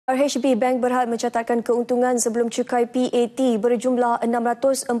RHB Bank berhad mencatatkan keuntungan sebelum cukai PAT berjumlah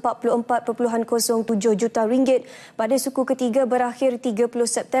RM644.07 juta pada suku ketiga berakhir 30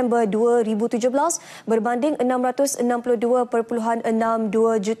 September 2017 berbanding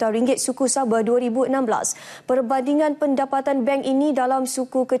RM662.62 juta suku Sabah 2016. Perbandingan pendapatan bank ini dalam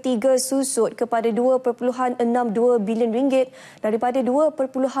suku ketiga susut kepada RM2.62 bilion daripada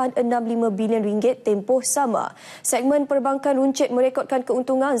RM2.65 bilion tempoh sama. Segmen perbankan runcit merekodkan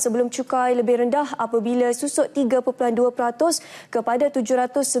keuntungan sebelum cukai lebih rendah apabila susut 3.2% kepada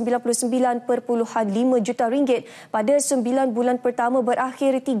RM799.5 juta pada 9 bulan pertama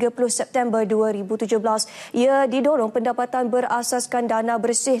berakhir 30 September 2017. Ia didorong pendapatan berasaskan dana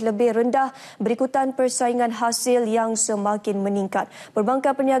bersih lebih rendah berikutan persaingan hasil yang semakin meningkat.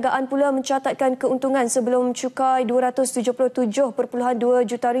 Perbankan perniagaan pula mencatatkan keuntungan sebelum cukai RM277.2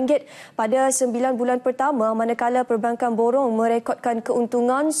 juta pada 9 bulan pertama manakala perbankan borong merekodkan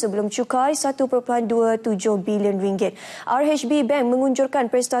keuntungan sebelum cukai RM1.27 bilion. RHB Bank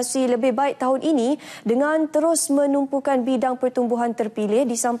mengunjurkan prestasi lebih baik tahun ini dengan terus menumpukan bidang pertumbuhan terpilih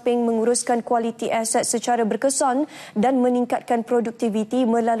di samping menguruskan kualiti aset secara berkesan dan meningkatkan produktiviti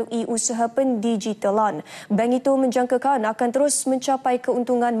melalui usaha pendigitalan. Bank itu menjangkakan akan terus mencapai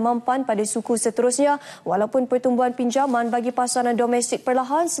keuntungan mampan pada suku seterusnya walaupun pertumbuhan pinjaman bagi pasaran domestik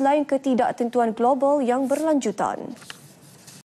perlahan selain ketidaktentuan global yang berlanjutan.